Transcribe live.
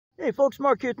Hey folks,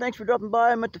 Mark here. Thanks for dropping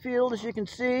by. I'm at the field, as you can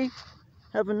see,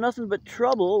 having nothing but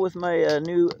trouble with my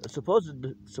new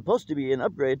supposed to be an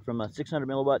upgrade from a 600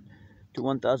 milliwatt to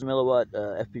 1000 milliwatt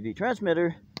FPV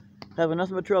transmitter. Having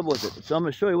nothing but trouble with it. So I'm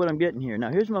going to show you what I'm getting here. Now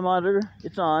here's my monitor.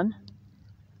 It's on.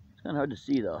 It's kind of hard to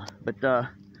see though. But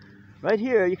right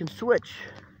here you can switch.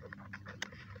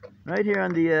 Right here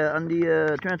on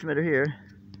the transmitter here,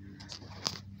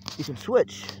 you can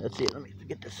switch. Let's see. Let me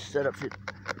get this set up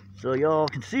so y'all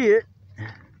can see it.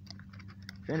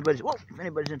 If anybody's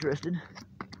interested.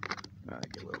 All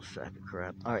right, get a little sack of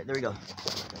crap. All right, there we go.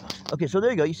 Okay, so there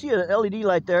you go. You see an LED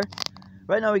light there.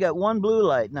 Right now we got one blue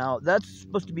light. Now that's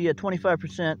supposed to be a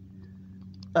 25%.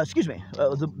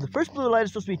 The first blue light is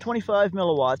supposed to be 25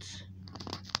 milliwatts.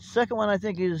 Second one I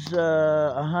think is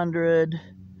 100.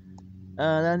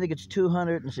 Then I think it's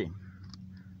 200. Let's see. I'm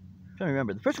trying to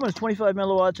remember. The first one is 25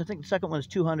 milliwatts. I think the second one is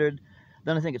 200.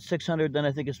 Then I think it's 600. Then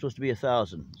I think it's supposed to be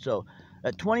 1000. So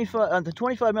at the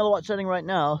 25 milliwatt setting right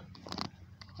now,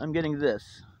 I'm getting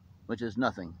this, which is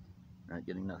nothing. Right,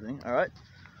 getting nothing. All right.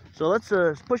 So let's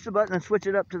push the button and switch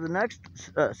it up to the next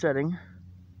setting.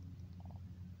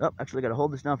 Oh, actually, got to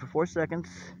hold this down for 4 seconds.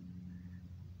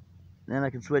 Then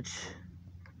I can switch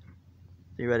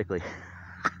theoretically.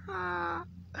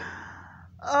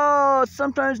 Oh,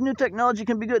 sometimes new technology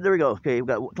can be good. There we go. Okay, we've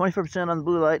got 25% on the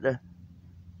blue light.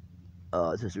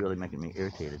 Oh, this is really making me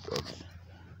irritated, folks.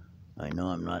 I know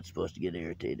I'm not supposed to get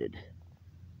irritated.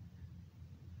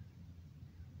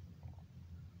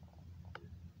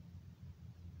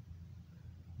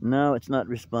 No, it's not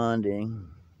responding.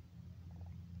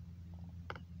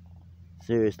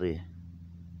 Seriously.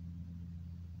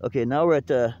 Okay, now we're at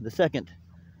the second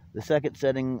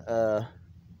setting,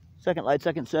 second light,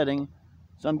 second setting.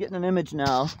 So I'm getting an image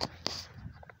now.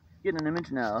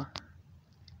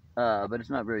 But it's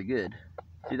not very good.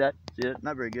 See that? See it?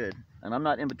 Not very good. And I'm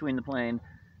not in between the plane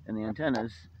and the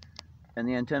antennas. And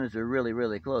the antennas are really,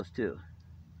 really close too.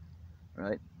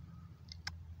 Right?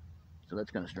 So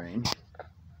that's kind of strange.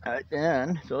 Alright,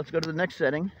 and so let's go to the next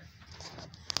setting.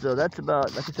 So that's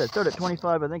about, like I said, start at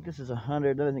 25. I think this is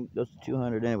 100. I think it goes to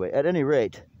 200 anyway. At any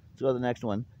rate, let's go to the next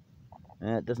one. And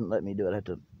it doesn't let me do it. I have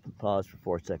to pause for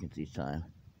 4 seconds each time.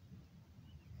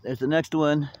 There's the next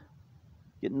one.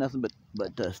 Getting nothing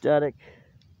but static.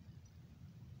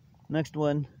 Next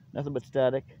one, nothing but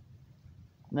static.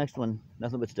 Next one,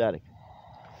 nothing but static.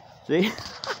 See?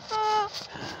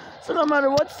 So no matter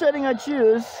what setting I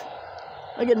choose,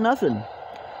 I get nothing.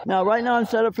 Now, right now I'm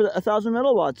set up for 1000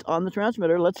 milliwatts on the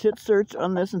transmitter. Let's hit search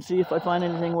on this and see if I find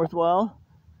anything worthwhile.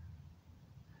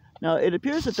 Now, it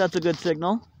appears that that's a good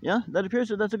signal. Yeah, that appears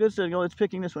that that's a good signal. It's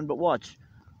picking this one, but watch.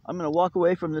 I'm going to walk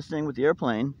away from this thing with the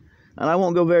airplane, and I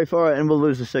won't go very far, and we'll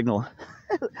lose the signal.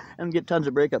 And get tons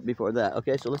of breakup before that.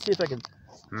 Okay, so let's see if I can...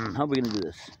 How are we going to do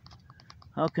this?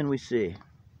 How can we see?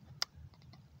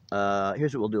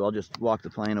 Here's what we'll do. I'll just walk the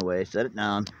plane away, set it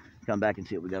down, come back and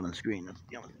see what we got on the screen. That's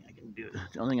the only thing I can do.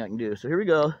 It's the only thing I can do. So here we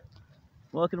go.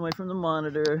 Walking away from the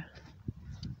monitor.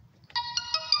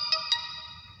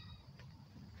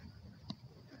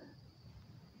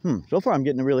 So far I'm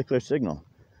getting a really clear signal.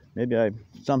 Maybe I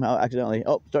somehow accidentally...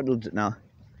 Oh, starting to lose it now.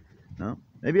 No,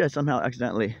 maybe I somehow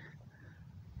accidentally...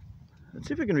 Let's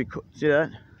see if I can record... See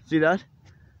that? See that?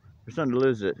 We're starting to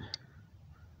lose it.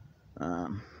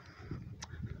 I'm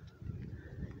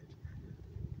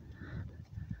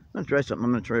going to try something.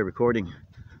 I'm going to try recording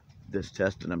this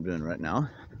test that I'm doing right now.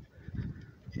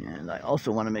 And I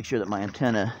also want to make sure that my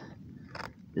antenna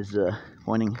is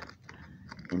pointing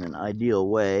in an ideal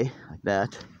way, like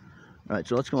that. Alright,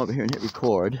 so let's come over here and hit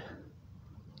record.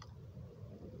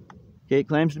 Okay, it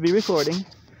claims to be recording.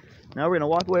 Now we're going to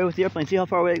walk away with the airplane, see how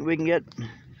far away we can get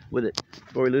with it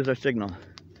before we lose our signal.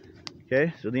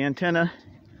 Okay, so the antenna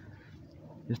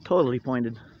is totally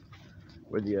pointed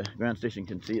where the ground station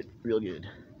can see it real good.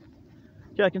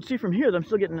 Okay, I can see from here that I'm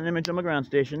still getting an image on my ground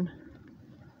station.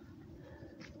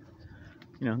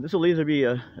 You know, this will either be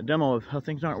a demo of how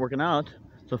things aren't working out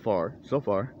so far,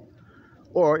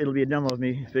 or it'll be a demo of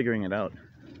me figuring it out.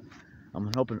 I'm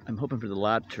hoping for the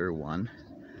latter one.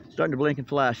 It's starting to blink and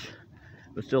flash,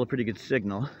 but still a pretty good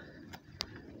signal.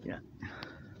 Yeah.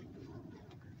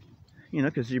 You know,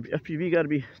 because your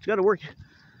FPV it's got to work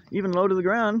even low to the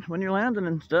ground when you're landing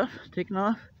and stuff, taking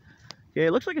off. Okay,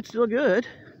 it looks like it's still good.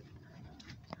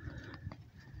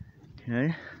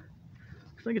 Okay,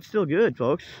 looks like it's still good,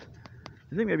 folks.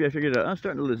 I think maybe I figured it out. I'm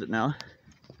starting to lose it now.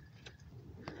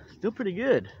 Still pretty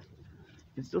good.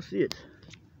 You can still see it.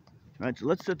 All right, so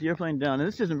let's set the airplane down. And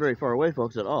this isn't very far away,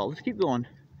 folks, at all. Let's keep going.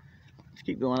 Let's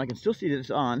keep going. I can still see that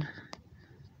it's on.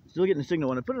 Still getting the signal.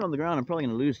 When I put it on the ground, I'm probably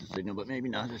going to lose the signal, but maybe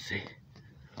not. Let's see.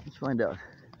 Let's find out.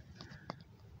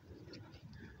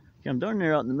 Okay, I'm darn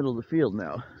near out in the middle of the field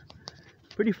now.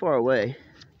 Pretty far away.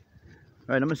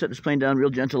 Alright, I'm gonna set this plane down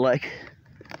real gentle like.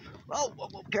 Oh, whoa,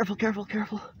 whoa, careful, careful,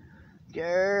 careful.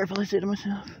 Careful, I say to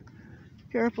myself.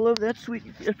 Careful of that sweet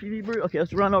FPV bird. Okay,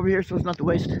 let's run over here so as not to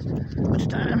waste much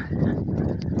time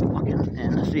walking,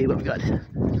 and let's see what we got.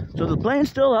 So the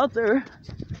plane's still out there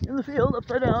in the field,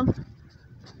 upside down.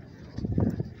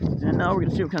 And now we're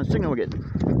gonna see what kind of signal we're getting.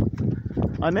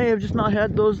 I may have just not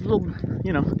had those little,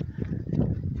 you know,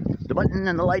 the button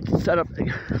and the light set up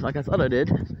like I thought I did.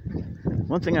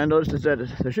 One thing I noticed is that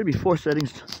there should be 4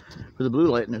 settings for the blue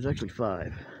light, and there's actually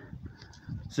 5.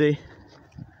 See?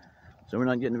 So we're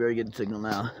not getting a very good signal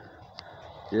now.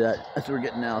 See that? That's what we're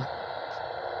getting now.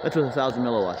 That's with 1,000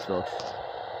 milliwatts, folks.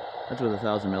 That's with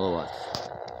 1,000 milliwatts.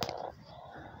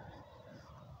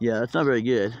 Yeah, that's not very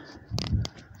good.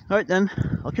 All right, then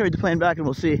I'll carry the plane back, and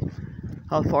we'll see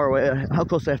how far away, how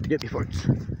close I have to get before it's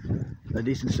a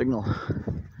decent signal.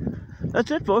 That's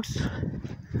it, folks.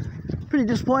 Pretty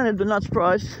disappointed, but not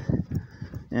surprised.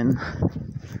 And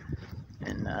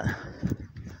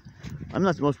I'm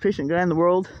not the most patient guy in the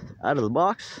world out of the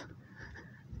box,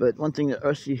 but one thing that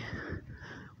RC,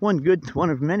 one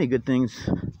of many good things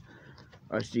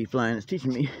RC flying is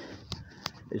teaching me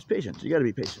is patience. You got to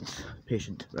be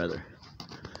patient rather.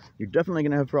 You're definitely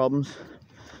going to have problems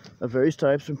of various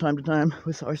types from time to time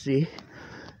with RC,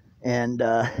 and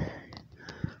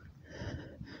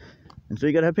so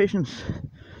you got to have patience.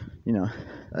 You know,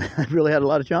 I've really had a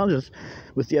lot of challenges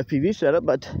with the FPV setup,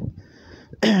 but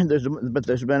there's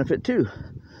a benefit too.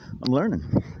 I'm learning,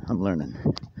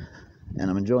 and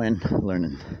I'm enjoying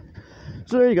learning.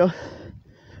 So there you go.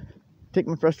 Take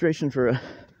my frustration for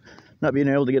not being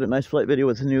able to get a nice flight video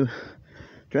with a new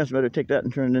transmitter, take that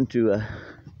and turn it into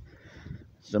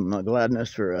some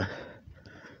gladness for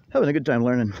having a good time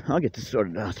learning. I'll get this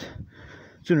sorted out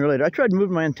sooner or later. I tried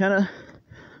moving my antenna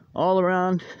all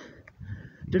around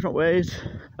different ways.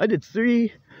 I did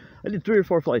 3 or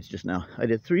 4 flights just now. I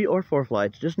did 3 or 4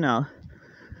 flights just now,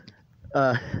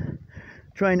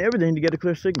 trying everything to get a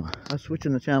clear signal. I was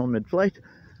switching the channel mid-flight.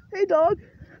 Hey, dog.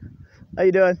 How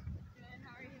you doing? Good.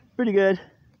 How are you? Pretty good.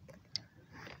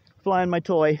 Flying my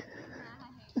toy.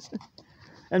 Nice.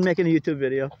 And making a YouTube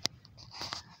video.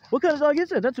 What kind of dog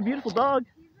is it? That's a beautiful dog.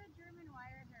 He's a German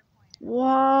wire-haired pointer.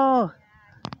 Wow.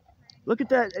 Yeah, look at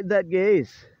that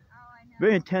gaze. Oh, I know.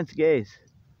 Very intense gaze.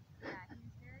 Yeah,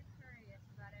 he's very curious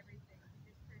about everything.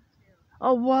 He just turned 2.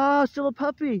 Oh wow, still a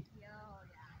puppy. Yo,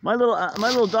 yeah. My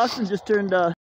little Dachshund just turned